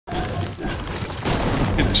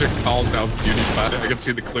should call down PewDiePie. I can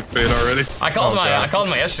see the clickbait already. I called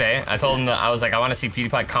him yesterday. I told him that I was like, I want to see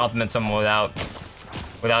PewDiePie compliment someone without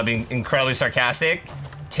being incredibly sarcastic,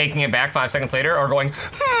 taking it back 5 seconds later, or going,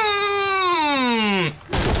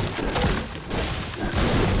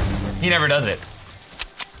 He never does it.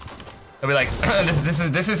 He'll be like,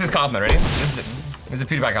 this is his compliment, ready? This is a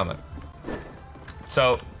PewDiePie compliment.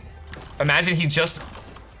 So, imagine he just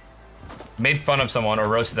made fun of someone or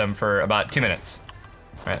roasted them for about 2 minutes,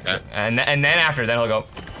 right? Okay. And then after, then he'll go,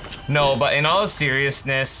 no, but in all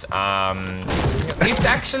seriousness, it's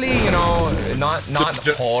actually, you know, not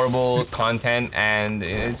horrible content, and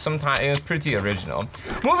it's pretty original.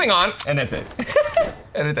 Moving on, and that's it.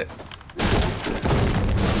 And that's it.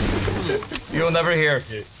 You'll never hear.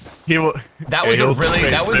 He will. That was a really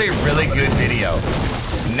good video.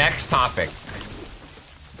 Next topic.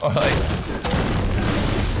 Or like.